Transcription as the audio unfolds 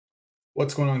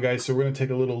What's going on, guys? So we're going to take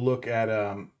a little look at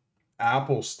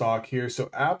Apple stock here. So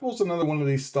Apple's another one of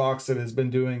these stocks that has been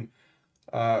doing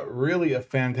really a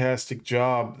fantastic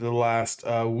job the last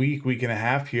week and a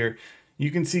half here. You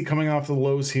can see coming off the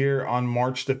lows here on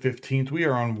March the 15th, we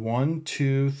are on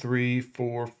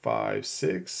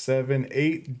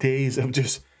 8 days of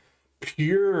just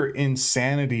pure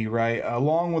insanity, right?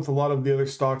 Along with a lot of the other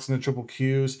stocks in the triple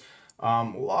Qs. A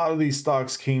lot of these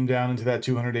stocks came down into that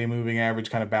 200-day moving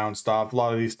average, kind of bounced off. A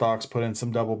lot of these stocks put in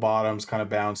some double bottoms, kind of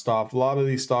bounced off. A lot of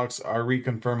these stocks are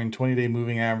reconfirming 20-day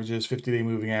moving averages, 50-day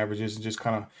moving averages, and just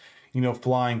kind of,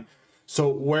 flying. So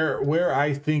where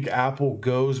I think Apple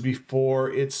goes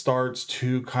before it starts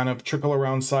to kind of trickle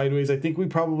around sideways, I think we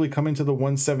probably come into the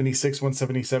 176,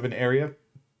 177 area.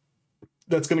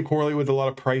 That's going to correlate with a lot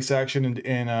of price action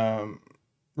and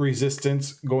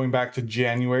resistance going back to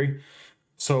January.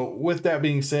 So with that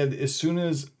being said, as soon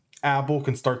as Apple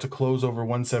can start to close over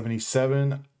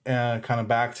 177 and kind of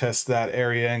back test that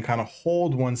area and kind of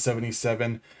hold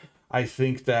 177, I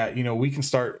think that, we can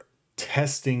start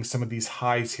testing some of these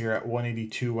highs here at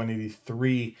 182,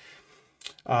 183.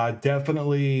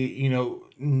 Definitely,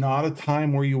 not a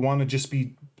time where you want to just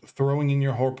be throwing in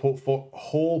your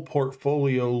whole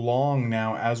portfolio long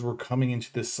now as we're coming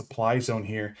into this supply zone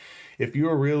here. If you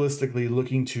are realistically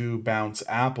looking to bounce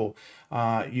Apple,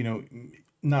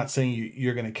 not saying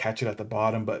you're going to catch it at the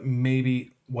bottom, but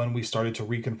maybe when we started to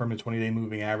reconfirm the 20-day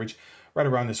moving average, right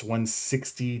around this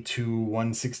 160 to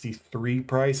 163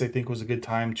 price, I think was a good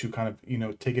time to kind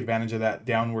of, take advantage of that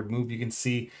downward move. You can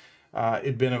see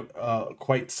it'd been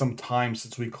quite some time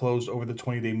since we closed over the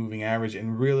 20-day moving average.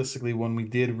 And realistically, when we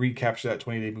did recapture that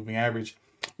 20-day moving average,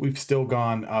 we've still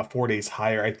gone 4 days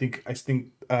higher. I think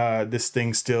this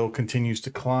thing still continues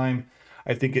to climb.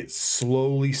 I think it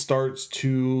slowly starts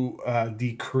to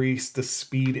decrease the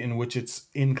speed in which it's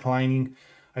inclining.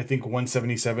 I think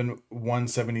 177,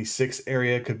 176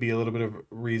 area could be a little bit of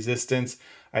resistance.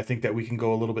 I think that we can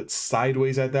go a little bit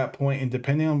sideways at that point, and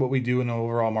depending on what we do and the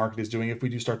overall market is doing, if we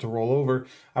do start to roll over,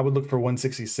 I would look for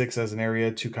 166 as an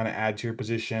area to kind of add to your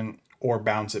position or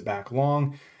bounce it back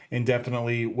long. And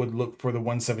definitely would look for the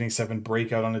 177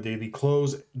 breakout on a daily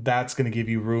close. That's going to give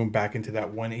you room back into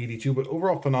that 182. But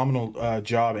overall, phenomenal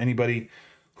job. Anybody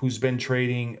who's been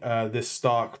trading this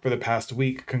stock for the past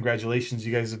week, congratulations.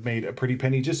 You guys have made a pretty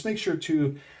penny. Just make sure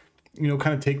to,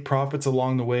 kind of take profits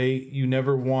along the way. You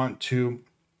never want to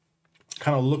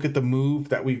kind of look at the move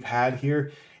that we've had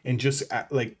here and just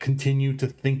like continue to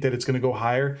think that it's going to go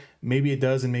higher. Maybe it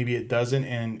does and maybe it doesn't.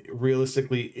 And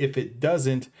realistically, if it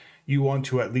doesn't, you want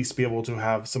to at least be able to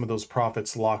have some of those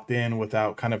profits locked in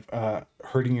without kind of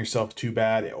hurting yourself too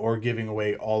bad or giving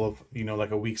away all of,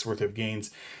 like a week's worth of gains.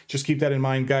 Just keep that in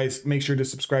mind, guys. Make sure to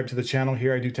subscribe to the channel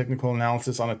here. I do technical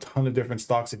analysis on a ton of different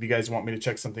stocks. If you guys want me to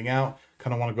check something out,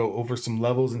 kind of want to go over some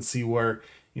levels and see where,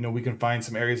 we can find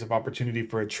some areas of opportunity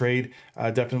for a trade,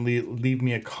 definitely leave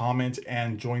me a comment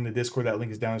and join the Discord. That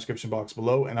link is down in the description box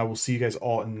below, and I will see you guys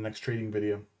all in the next trading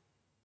video.